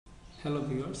Hello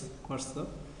viewers, what's up?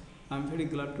 I'm very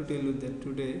glad to tell you that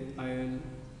today I will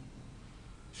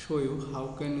show you how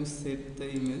can you set the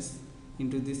image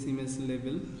into this image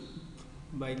label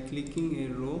by clicking a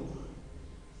row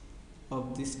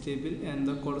of this table and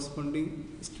the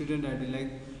corresponding student ID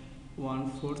like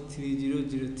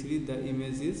 143003, the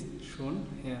image is shown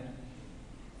here.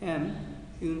 And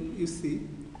you see,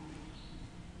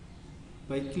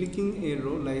 by clicking a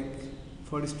row like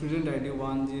for student ID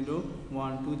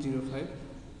 101205,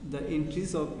 the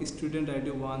entries of student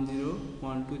ID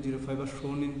 101205 are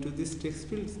shown into this text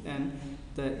fields and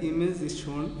the image is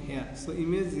shown here. So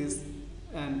image is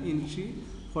an entry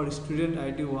for student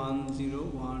ID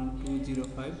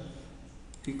 101205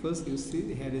 because you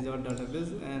see here is our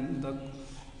database and the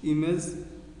image,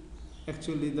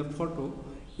 actually the photo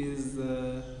is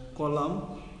a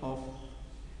column of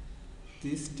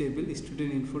this table,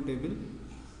 student info table.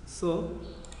 So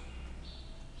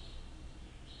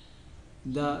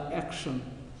the action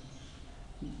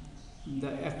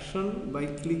by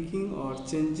clicking or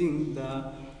changing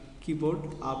the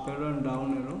keyboard up arrow and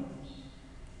down arrow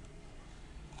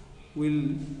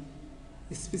will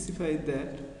specify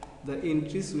that the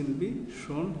entries will be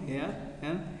shown here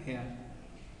and here.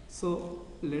 So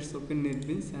let's open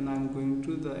NetBeans and I'm going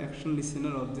to the action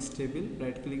listener of this table.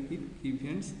 Right click it,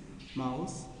 events,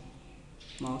 mouse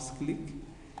click,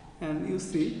 and you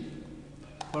see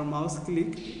for mouse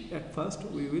click at first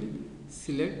we will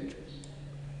select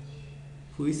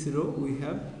which row we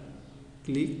have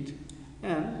clicked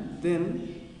and then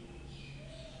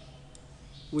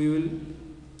we will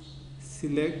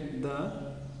select the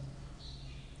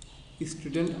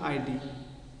student ID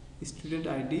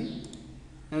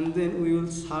and then we will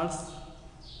search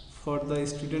for the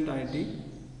student ID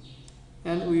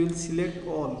and we will select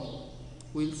all.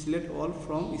 We will select all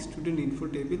from student info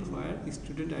table where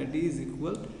student ID is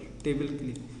equal table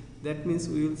click. That means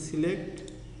we will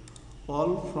select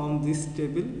all from this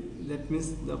table. That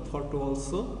means the photo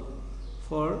also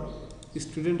for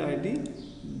student ID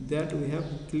that we have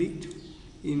clicked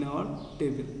in our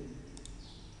table.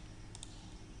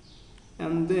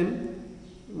 And then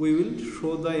we will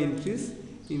show the entries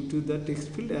into the text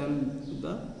field and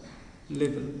the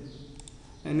label.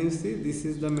 And you see this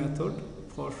is the method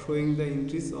for showing the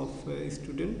entries of a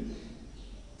student.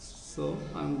 So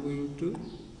I'm going to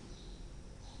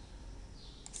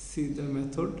see the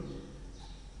method.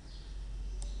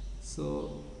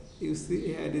 So you see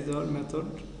here is our method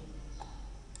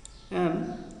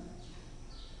and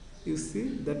you see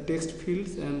the text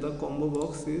fields and the combo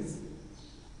box is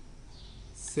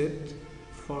set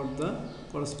for the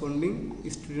corresponding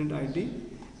student ID,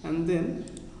 and then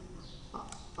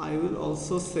I will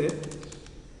also set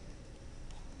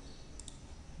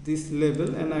this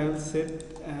label and I will set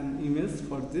an image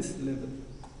for this label.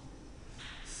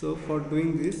 So for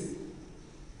doing this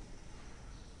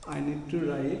I need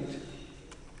to write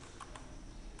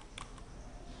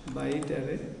byte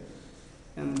array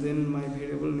and then my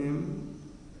variable name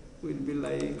will be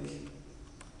like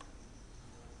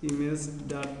image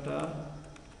data,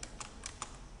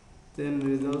 then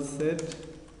result set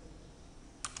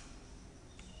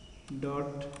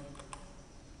dot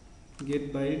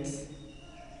get bytes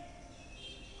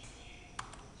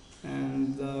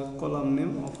and the column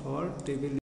name of our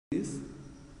table is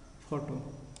photo.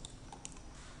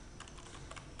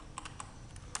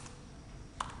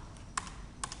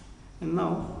 And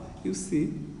now you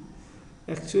see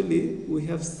actually we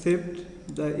have saved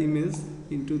the image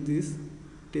into this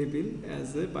table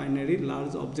as a binary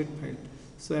large object file.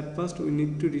 So at first we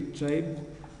need to retrieve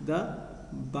the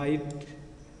byte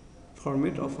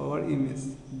format of our image,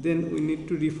 then we need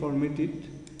to reformat it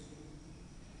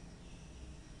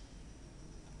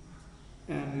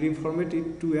and reformat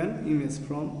it to an image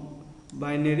from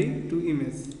binary to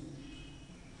image.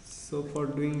 So for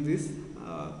doing this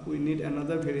we need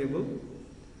another variable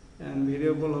and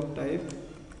variable of type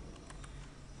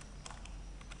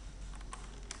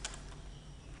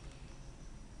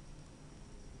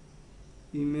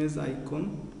image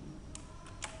icon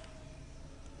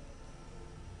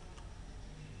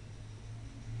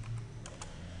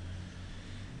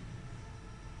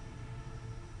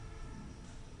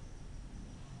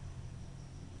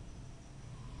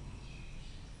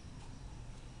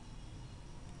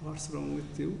what's wrong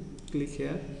with you, click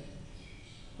here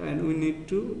and we need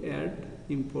to add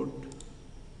import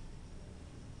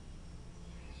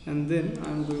and then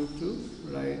I'm going to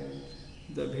write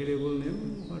the variable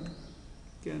name. What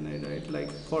can I write?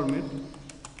 Like format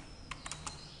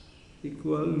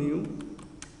equal new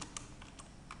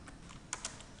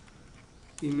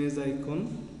image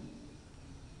icon.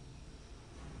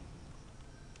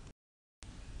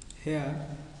 here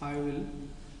I will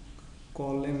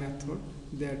call a method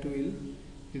that will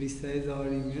resize our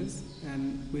image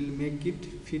and will make it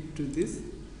fit to this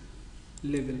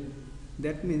label.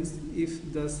 That means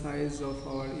if the size of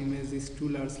our image is too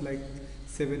large, like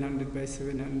 700 by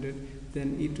 700,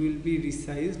 then it will be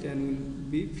resized and will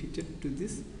be fitted to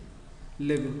this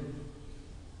label.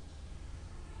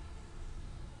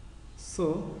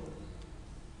 So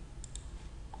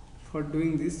for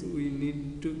doing this, we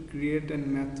need to create a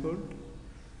method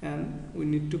and we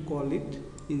need to call it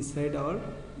inside our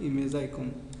image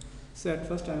icon. So at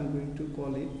first I am going to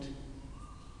call it,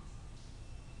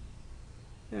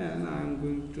 and I am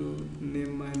going to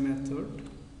name my method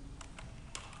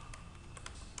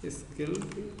scaled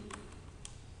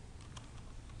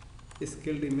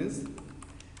image,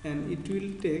 and it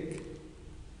will take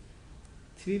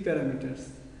 3 parameters,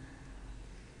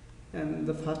 and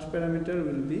the first parameter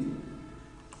will be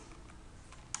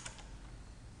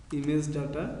image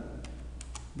data,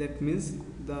 that means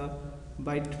the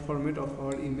byte format of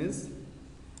our image,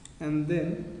 and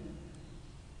then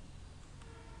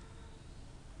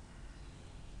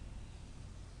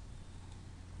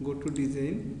go to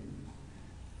design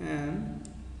and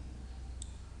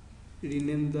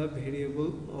rename the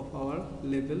variable of our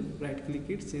label. Right click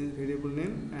it, change variable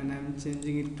name, and I am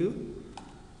changing it to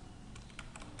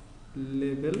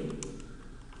label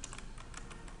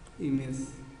image.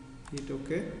 Hit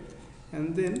OK,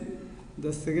 and then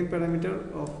the second parameter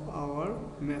of our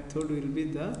method will be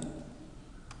the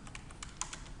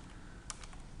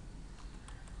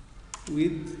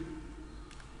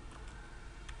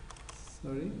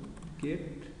get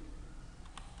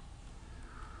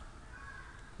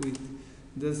width.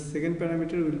 The second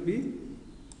parameter will be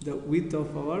the width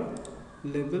of our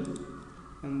label,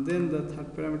 and then the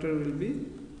third parameter will be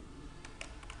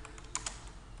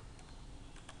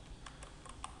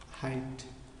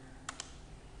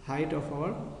height of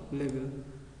our label.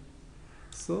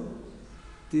 So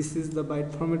this is the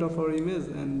byte format of our image,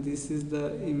 and this is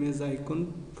the image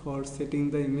icon for setting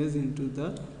the image into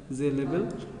the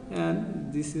JLabel,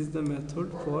 and this is the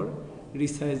method for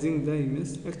resizing the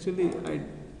image. Actually I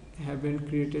haven't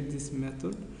created this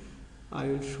method. I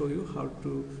will show you how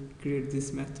to create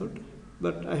this method,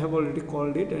 but I have already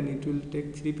called it, and it will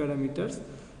take 3 parameters.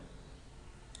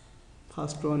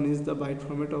 First one is the byte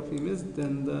format of image,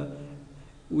 then the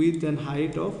width and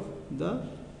height of the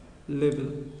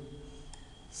label.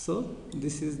 So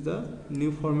this is the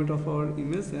new format of our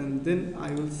image, and then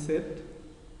I will set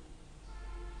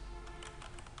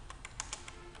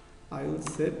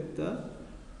the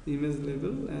image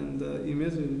label, and the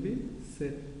image will be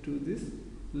set to this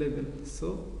label.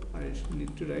 So I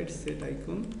need to write set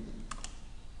icon